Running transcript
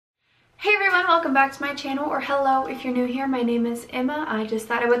everyone, welcome back to my channel, or hello if you're new here. My name is Emma. I just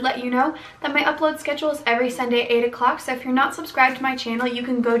thought I would let you know that my upload schedule is every Sunday at 8 o'clock, so if you're not subscribed to my channel, you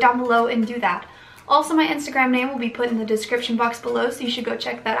can go down below and do that. Also, my Instagram name will be put in the description box below, so you should go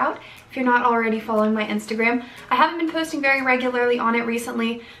check that out if you're not already following my Instagram. I haven't been posting very regularly on it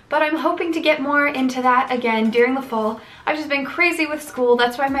recently, but I'm hoping to get more into that again during the fall. I've just been crazy with school.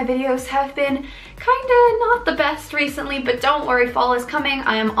 That's why my videos have been kinda not the best recently, but don't worry, fall is coming.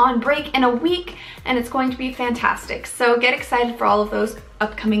 I am on break in a week, and it's going to be fantastic. So get excited for all of those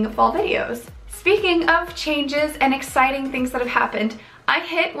upcoming fall videos. Speaking of changes and exciting things that have happened, I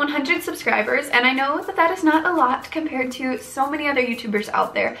hit 100 subscribers, and I know that that is not a lot compared to so many other YouTubers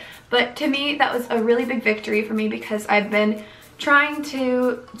out there, but to me that was a really big victory for me because I've been trying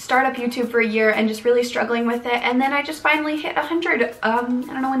to start up YouTube for a year and just really struggling with it, and then I just finally hit 100. I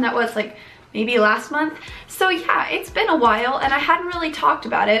don't know when that was, like maybe last month. So yeah, it's been a while and I hadn't really talked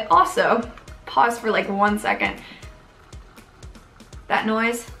about it. Also, pause for like 1 second. That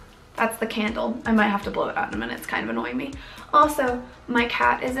noise, that's the candle. I might have to blow it out in a minute, it's kind of annoying me. Also, my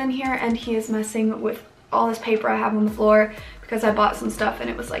cat is in here and he is messing with all this paper I have on the floor because I bought some stuff and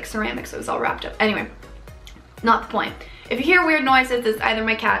it was like ceramic, so it was all wrapped up. Anyway, not the point. If you hear weird noises, it's either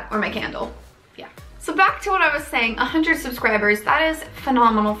my cat or my candle. Yeah. So back to what I was saying, 100 subscribers, that is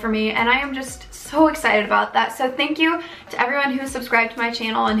phenomenal for me and I am just so excited about that. So thank you to everyone who subscribed to my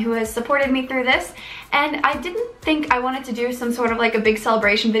channel and who has supported me through this. And I didn't think I wanted to do some sort of like a big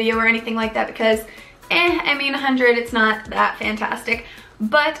celebration video or anything like that because I mean 100, it's not that fantastic.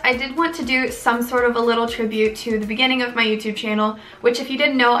 But I did want to do some sort of a little tribute to the beginning of my YouTube channel, which if you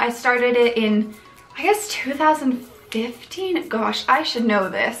didn't know, I started it in, I guess 2015? Gosh, I should know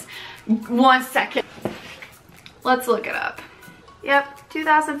this. 1 second. Let's look it up. Yep,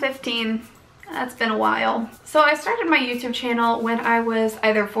 2015. That's been a while. So I started my YouTube channel when I was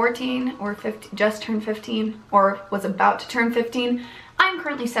either 14 or 15, just turned 15, or was about to turn 15. I'm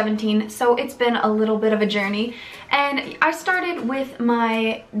currently 17, so it's been a little bit of a journey. And I started with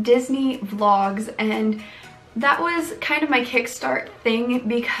my Disney vlogs, and that was kind of my kickstart thing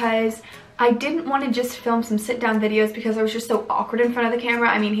because I didn't want to just film some sit-down videos because I was just so awkward in front of the camera.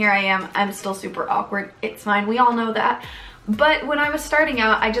 I mean, here I am, I'm still super awkward. It's fine, we all know that. But when I was starting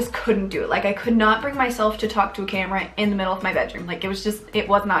out, I just couldn't do it. Like, I could not bring myself to talk to a camera in the middle of my bedroom. Like, it was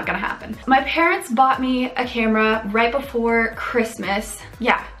not gonna happen. My parents bought me a camera right before Christmas.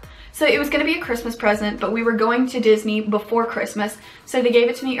 Yeah. So it was gonna be a Christmas present, but we were going to Disney before Christmas. So they gave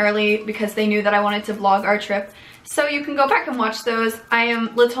it to me early because they knew that I wanted to vlog our trip. So you can go back and watch those. I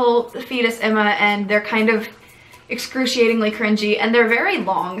am little fetus Emma, and they're kind of excruciatingly cringy, and they're very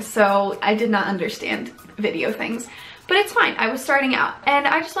long, so I did not understand video things. But it's fine, I was starting out, and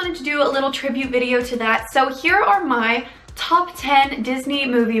I just wanted to do a little tribute video to that. So here are my top 10 Disney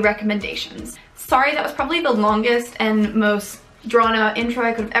movie recommendations. Sorry, that was probably the longest and most drawn out intro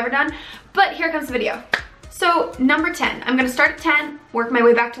I could have ever done, but here comes the video. So number 10, I'm gonna start at 10, work my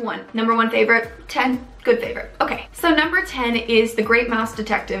way back to 1. Number 1 favorite, 10, good favorite. Okay, so number 10 is The Great Mouse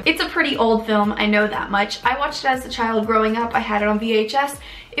Detective. It's a pretty old film, I know that much. I watched it as a child growing up, I had it on VHS.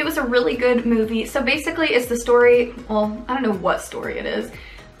 It was a really good movie. So basically it's the story, well, I don't know what story it is,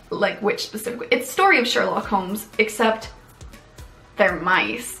 like which specifically. It's the story of Sherlock Holmes, except they're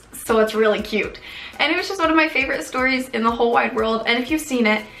mice, so it's really cute. And it was just one of my favorite stories in the whole wide world, and if you've seen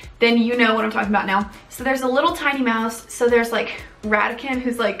it, then you know what I'm talking about now. So there's a little tiny mouse, so there's like Ratican,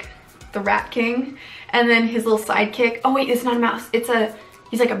 who's like the Rat King, and then his little sidekick. Oh wait, it's not a mouse,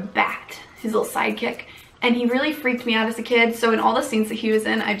 he's like a bat, his little sidekick. And he really freaked me out as a kid, so in all the scenes that he was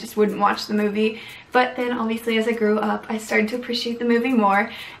in, I just wouldn't watch the movie. But then obviously as I grew up, I started to appreciate the movie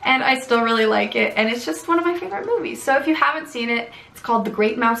more, and I still really like it, and it's just one of my favorite movies. So if you haven't seen it, it's called The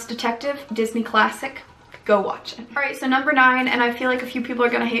Great Mouse Detective, Disney classic. Go watch it. Alright, so number 9, and I feel like a few people are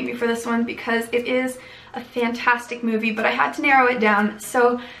gonna hate me for this one because it is a fantastic movie, but I had to narrow it down.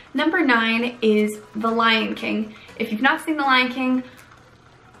 So number 9 is The Lion King. If you've not seen The Lion King,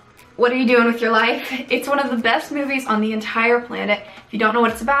 what are you doing with your life? It's one of the best movies on the entire planet. If you don't know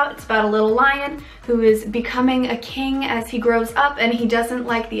what it's about a little lion who is becoming a king as he grows up, and he doesn't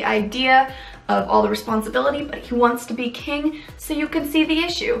like the idea of all the responsibility, but he wants to be king, so you can see the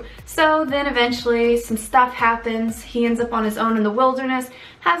issue. So then eventually some stuff happens. He ends up on his own in the wilderness,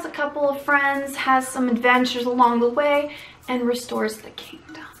 has a couple of friends, has some adventures along the way, and restores the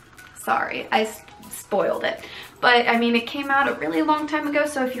kingdom. Sorry, I spoiled it. But I mean, it came out a really long time ago,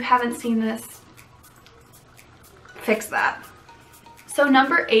 so if you haven't seen this, fix that. So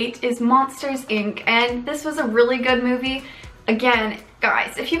number 8 is Monsters, Inc. And this was a really good movie. Again,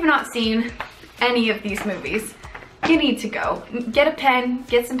 guys, if you've not seen any of these movies, you need to go. Get a pen,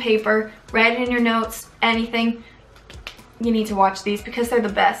 get some paper, write it in your notes, anything. You need to watch these because they're the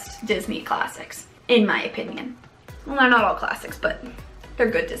best Disney classics, in my opinion. Well, they're not all classics, but they're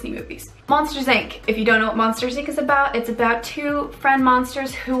good Disney movies. Monsters, Inc. If you don't know what Monsters, Inc. is about, it's about two friend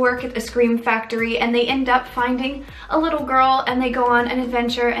monsters who work at a scream factory, and they end up finding a little girl, and they go on an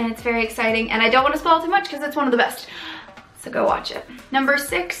adventure, and it's very exciting, and I don't want to spoil too much because it's one of the best. So go watch it. Number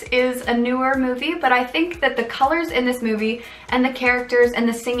 6 is a newer movie, but I think that the colors in this movie and the characters and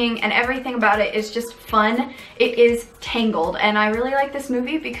the singing and everything about it is just fun. It is Tangled, and I really like this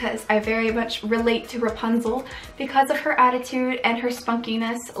movie because I very much relate to Rapunzel because of her attitude and her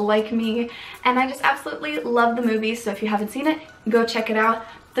spunkiness like me, and I just absolutely love the movie. So if you haven't seen it, go check it out.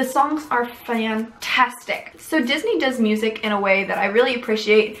 The songs are fantastic. So Disney does music in a way that I really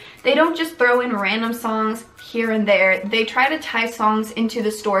appreciate. They don't just throw in random songs here and there. They try to tie songs into the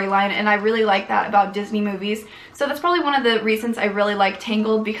storyline, and I really like that about Disney movies. So that's probably one of the reasons I really like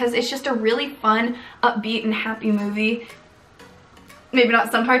Tangled, because it's just a really fun, upbeat, and happy movie. Maybe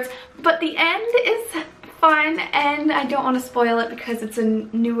not some parts, but the end is fun, and I don't want to spoil it because it's a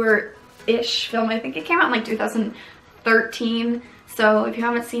newer-ish film. I think it came out in like 2013. So if you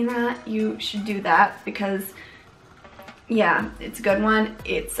haven't seen that, you should do that because, yeah, it's a good one.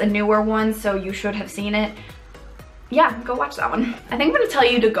 It's a newer one, so you should have seen it. Yeah, go watch that one. I think I'm going to tell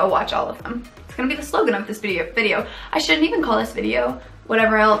you to go watch all of them. It's going to be the slogan of this video. I shouldn't even call this video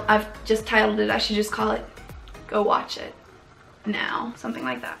whatever else I've just titled it. I should just call it Go Watch It Now, something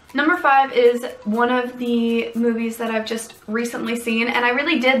like that. Number 5 is one of the movies that I've just recently seen, and I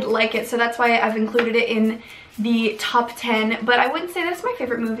really did like it, so that's why I've included it in the top 10, but I wouldn't say that's my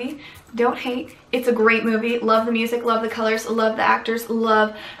favorite movie. Don't hate. It's a great movie. Love the music, love the colors, love the actors,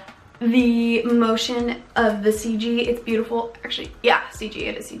 love the motion of the CG. It's beautiful. Actually, yeah, CG,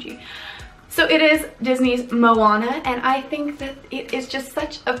 it is CG. So it is Disney's Moana, and I think that it is just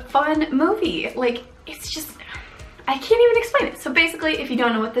such a fun movie. Like, it's just, I can't even explain it. So basically, if you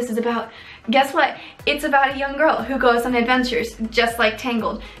don't know what this is about, guess what? It's about a young girl who goes on adventures, just like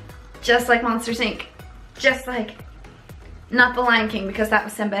Tangled, just like Monsters, Inc., just like, not The Lion King because that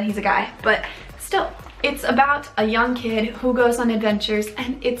was Simba and he's a guy, but still, it's about a young kid who goes on adventures,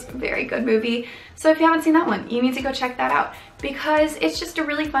 and it's a very good movie. So if you haven't seen that one, you need to go check that out because it's just a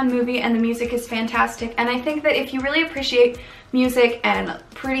really fun movie and the music is fantastic. And I think that if you really appreciate music and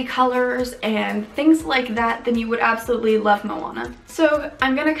pretty colors and things like that, then you would absolutely love Moana. So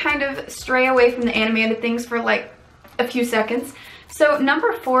I'm gonna kind of stray away from the animated things for like a few seconds. So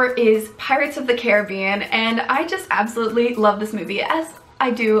number 4 is Pirates of the Caribbean, and I just absolutely love this movie, as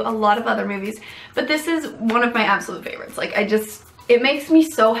I do a lot of other movies, but this is one of my absolute favorites. Like, it makes me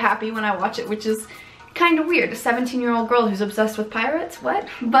so happy when I watch it, which is kind of weird. A 17-year-old girl who's obsessed with pirates, what?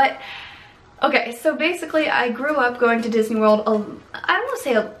 But, okay, so basically I grew up going to Disney World, I don't want to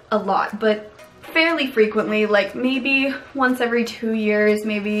say a lot, but fairly frequently, like maybe once every 2 years,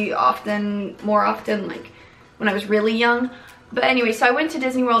 maybe more often, like when I was really young. But anyway, so I went to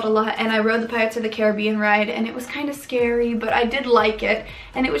Disney World a lot, and I rode the Pirates of the Caribbean ride, and it was kind of scary, but I did like it,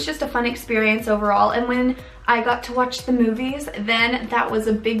 and it was just a fun experience overall. And when I got to watch the movies, then that was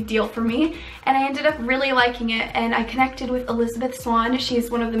a big deal for me, and I ended up really liking it, and I connected with Elizabeth Swann.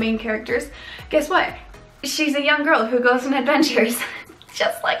 She's one of the main characters. Guess what? She's a young girl who goes on adventures,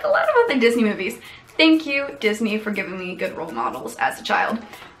 just like a lot of other Disney movies. Thank you, Disney, for giving me good role models as a child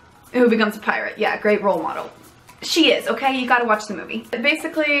who becomes a pirate. Yeah, great role model. She is, okay? You gotta watch the movie.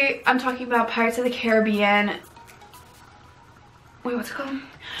 Basically, I'm talking about Pirates of the Caribbean. Wait, what's it called?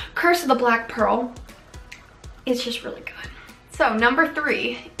 Curse of the Black Pearl. It's just really good. So, number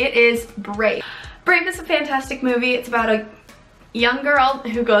 3, it is Brave. Brave is a fantastic movie. It's about a young girl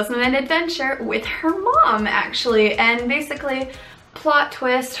who goes on an adventure with her mom, actually. And basically, plot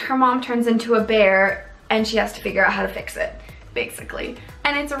twist, her mom turns into a bear and she has to figure out how to fix it, basically.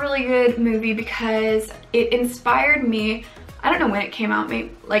 And it's a really good movie because it inspired me. I don't know when it came out,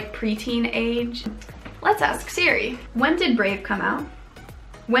 maybe like preteen age. Let's ask Siri. When did Brave come out?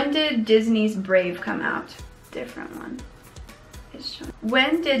 When did Disney's Brave come out? Different one.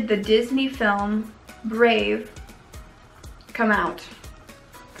 When did the Disney film Brave come out?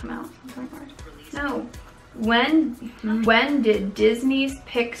 No. When did Disney's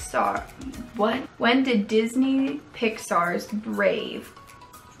Pixar, when did Disney Pixar's Brave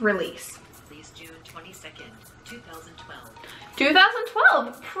release? Released June 22nd, 2012.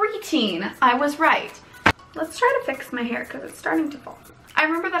 2012, preteen. I was right. Let's try to fix my hair because it's starting to fall. I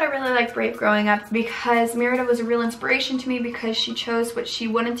remember that I really liked Brave growing up because Merida was a real inspiration to me because she chose what she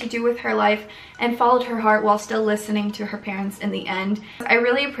wanted to do with her life and followed her heart while still listening to her parents in the end. I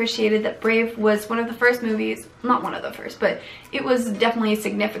really appreciated that Brave was one of the first movies, not one of the first, but it was definitely a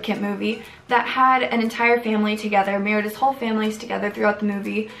significant movie that had an entire family together. Merida's whole family's together throughout the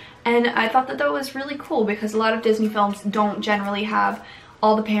movie, and I thought that that was really cool because a lot of Disney films don't generally have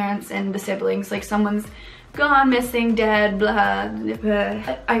all the parents and the siblings, like someone's gone, missing, dead, blah,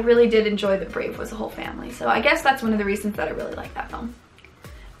 blah. I really did enjoy that Brave was a whole family, so I guess that's one of the reasons that I really like that film.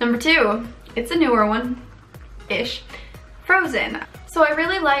 Number 2, it's a newer one-ish, Frozen. So I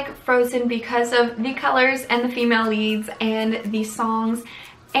really like Frozen because of the colors and the female leads and the songs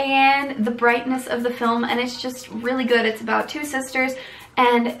and the brightness of the film, and it's just really good. It's about 2 sisters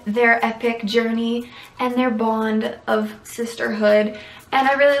and their epic journey and their bond of sisterhood, and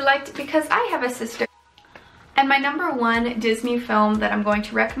I really liked it because I have a sister. And my number 1 Disney film that I'm going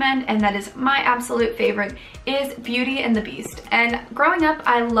to recommend, and that is my absolute favorite, is Beauty and the Beast. And growing up,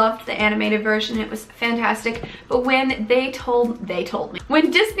 I loved the animated version. It was fantastic. But when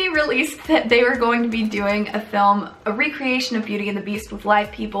when Disney released that they were going to be doing a film, a recreation of Beauty and the Beast with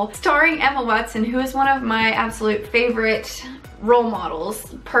live people, starring Emma Watson, who is one of my absolute favorite role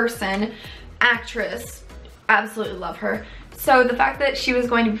models, actress, absolutely love her. So the fact that she was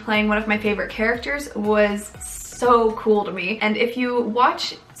going to be playing one of my favorite characters was so cool to me. And if you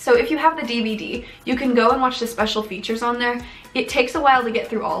watch, so if you have the DVD, you can go and watch the special features on there. It takes a while to get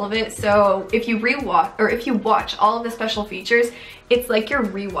through all of it, so if you watch all of the special features, it's like you're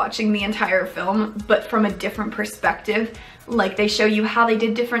rewatching the entire film, but from a different perspective. Like, they show you how they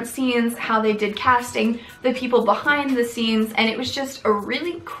did different scenes, how they did casting, the people behind the scenes, and it was just a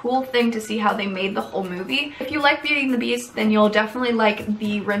really cool thing to see how they made the whole movie. If you like Beauty and the Beast, then you'll definitely like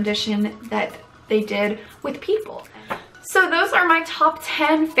the rendition that they did with people. So those are my top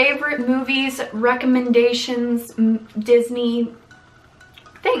 10 favorite movies, recommendations, Disney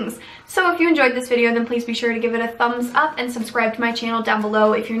things. So if you enjoyed this video, then please be sure to give it a thumbs up and subscribe to my channel down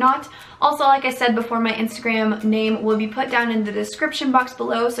below if you're not. Also, like I said before, my Instagram name will be put down in the description box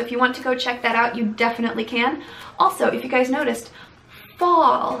below, so if you want to go check that out, you definitely can. Also, if you guys noticed,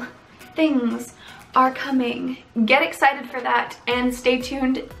 fall things are coming. Get excited for that and stay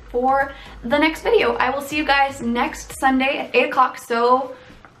tuned for the next video. I will see you guys next Sunday at 8 o'clock, so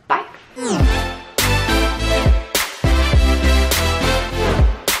bye.